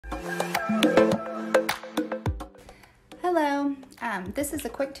This is a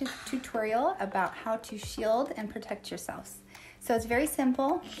quick tutorial about how to shield and protect yourselves. So it's very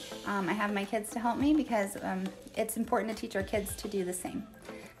simple. I have my kids to help me because it's important to teach our kids to do the same.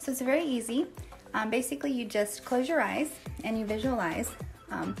 So it's very easy. Basically, you just close your eyes and you visualize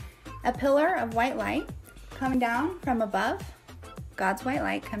a pillar of white light coming down from above, God's white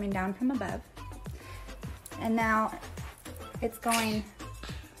light coming down from above. And now it's going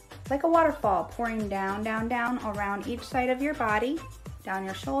like a waterfall, pouring down, down, down around each side of your body, down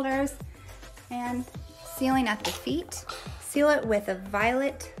your shoulders, and sealing at the feet. Seal it with a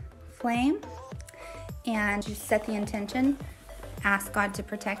violet flame, and you set the intention, ask God to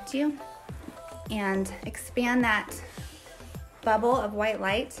protect you, and expand that bubble of white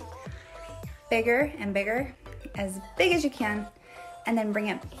light bigger and bigger, as big as you can, and then bring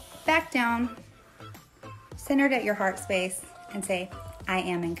it back down, centered at your heart space, and say, I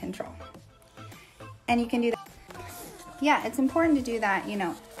am in control. And you can do that. Yeah, it's important to do that,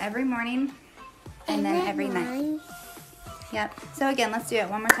 every morning and then every night. Yep. So again, let's do it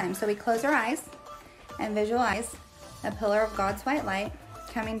one more time. So we close our eyes and visualize a pillar of God's white light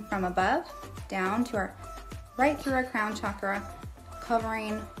coming from above down to right through our crown chakra,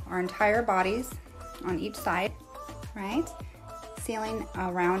 covering our entire bodies on each side, right? Sealing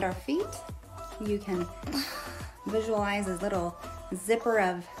around our feet. You can visualize a little zipper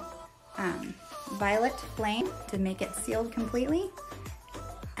of violet flame to make it sealed completely,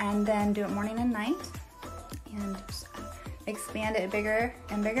 and then do it morning and night, and expand it bigger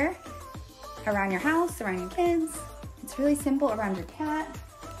and bigger around your house, around your kids. It's really simple. Around your cat,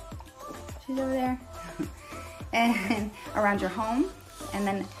 she's over there, and around your home, and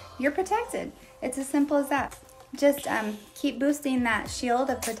then you're protected. It's as simple as that. Just keep boosting that shield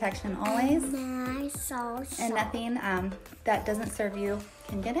of protection always, and nothing that doesn't serve you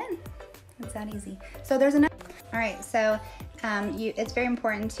can get in. It's that easy. So there's another. All right, so it's very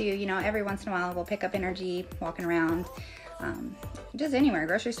important to, every once in a while we'll pick up energy walking around, just anywhere,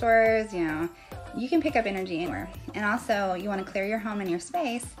 grocery stores, you can pick up energy anywhere. And also you want to clear your home and your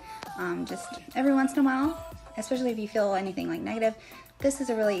space just every once in a while, especially if you feel anything like negative. This is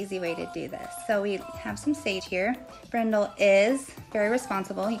a really easy way to do this. So we have some sage here. Brindle is very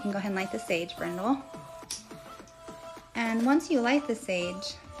responsible. You can go ahead and light the sage, Brindle. And once you light the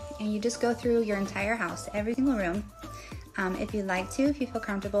sage, and you just go through your entire house, every single room, if you'd like to, if you feel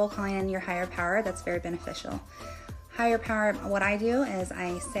comfortable calling in your higher power, that's very beneficial. Higher power, what I do is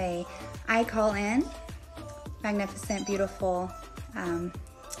I say, I call in magnificent, beautiful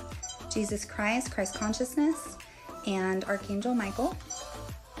Jesus Christ, Christ consciousness, and Archangel Michael.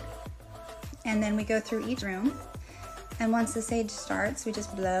 And then we go through each room, and once the sage starts, we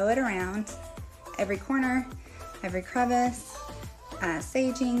just blow it around every corner, every crevice,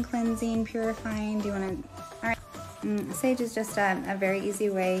 saging, cleansing, purifying. Do you want to? All right. Sage is just a very easy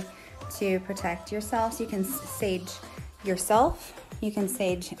way to protect yourself. So you can sage yourself. You can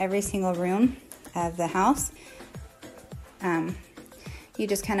sage every single room of the house. You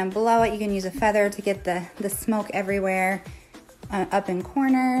just kind of blow it. You can use a feather to get the smoke everywhere, up in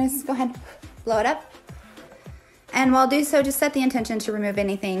corners. Go ahead, blow it up. And while do so, just set the intention to remove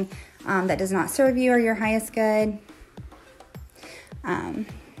anything that does not serve you or your highest good.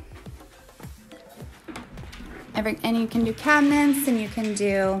 And you can do cabinets, and you can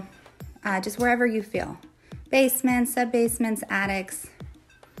do just wherever you feel. Basements, sub-basements, attics.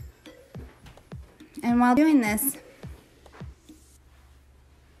 And while doing this,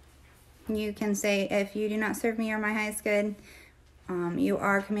 you can say, if you do not serve me or my highest good, you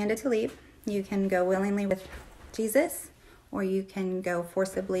are commanded to leave. You can go willingly with Jesus, or you can go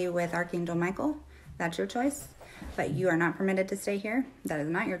forcibly with Archangel Michael. That's your choice. But you are not permitted to stay here. That is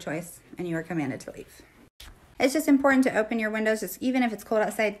not your choice, and you are commanded to leave. It's just important to open your windows, just even if it's cold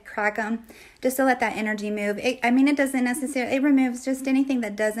outside, crack them, just to let that energy move. It doesn't necessarily, it removes just anything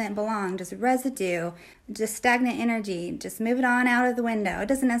that doesn't belong, just residue, just stagnant energy, just move it on out of the window. It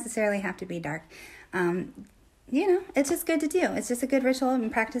doesn't necessarily have to be dark. It's just good to do. It's just a good ritual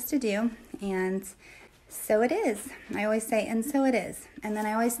and practice to do, and so it is. I always say, and so it is. And then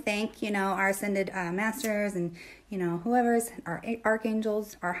I always thank, our ascended masters and, whoever's our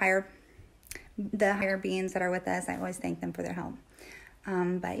archangels, the higher beings that are with us. I always thank them for their help.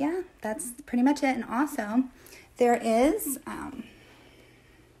 But yeah, that's pretty much it. And also, there is,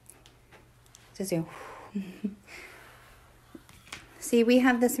 see, we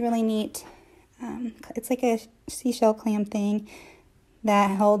have this really neat, it's like a seashell clam thing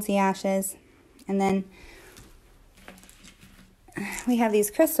that holds the ashes. And then we have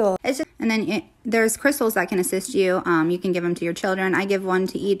these crystals. And then there's crystals that can assist you. You can give them to your children. I give one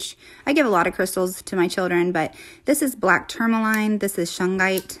to each. I give a lot of crystals to my children, but this is black tourmaline. This is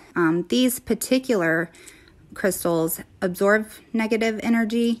shungite. These particular crystals absorb negative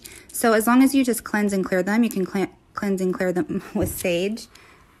energy. So as long as you just cleanse and clear them, you can cleanse and clear them with sage,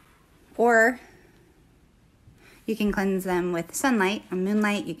 or you can cleanse them with sunlight or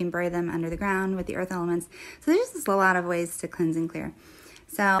moonlight. You can bury them under the ground with the earth elements. So there's just a lot of ways to cleanse and clear.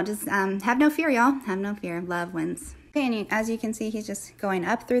 So just have no fear, y'all. Have no fear. Love wins. Okay, and as you can see, he's just going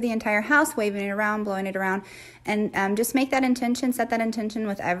up through the entire house, waving it around, blowing it around. And just make that intention, set that intention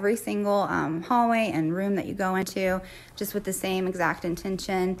with every single hallway and room that you go into, just with the same exact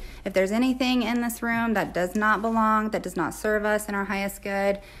intention. If there's anything in this room that does not belong, that does not serve us in our highest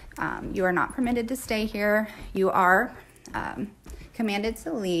good, you are not permitted to stay here. You are commanded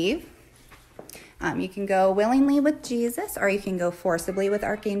to leave. You can go willingly with Jesus, or you can go forcibly with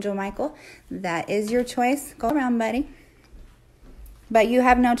Archangel Michael. That is your choice. Go around, buddy. But you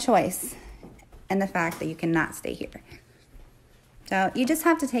have no choice in the fact that you cannot stay here. So you just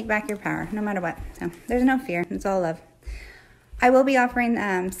have to take back your power, no matter what. So there's no fear. It's all love. I will be offering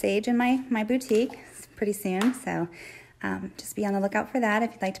sage in my boutique pretty soon. So just be on the lookout for that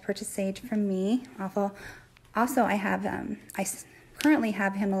if you'd like to purchase sage from me. Also, I currently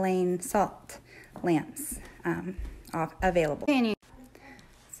have Himalayan salt lamps available.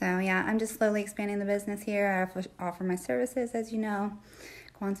 So yeah, I'm just slowly expanding the business here. I offer my services, as you know,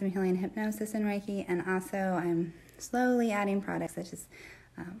 quantum healing, hypnosis, and Reiki, and also I'm slowly adding products such as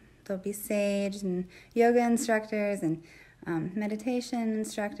there'll be sage and yoga instructors and meditation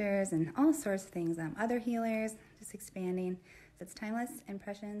instructors and all sorts of things. Other healers, just expanding. So it's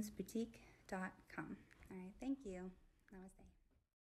timelessimpressionsboutique.com. All right, thank you.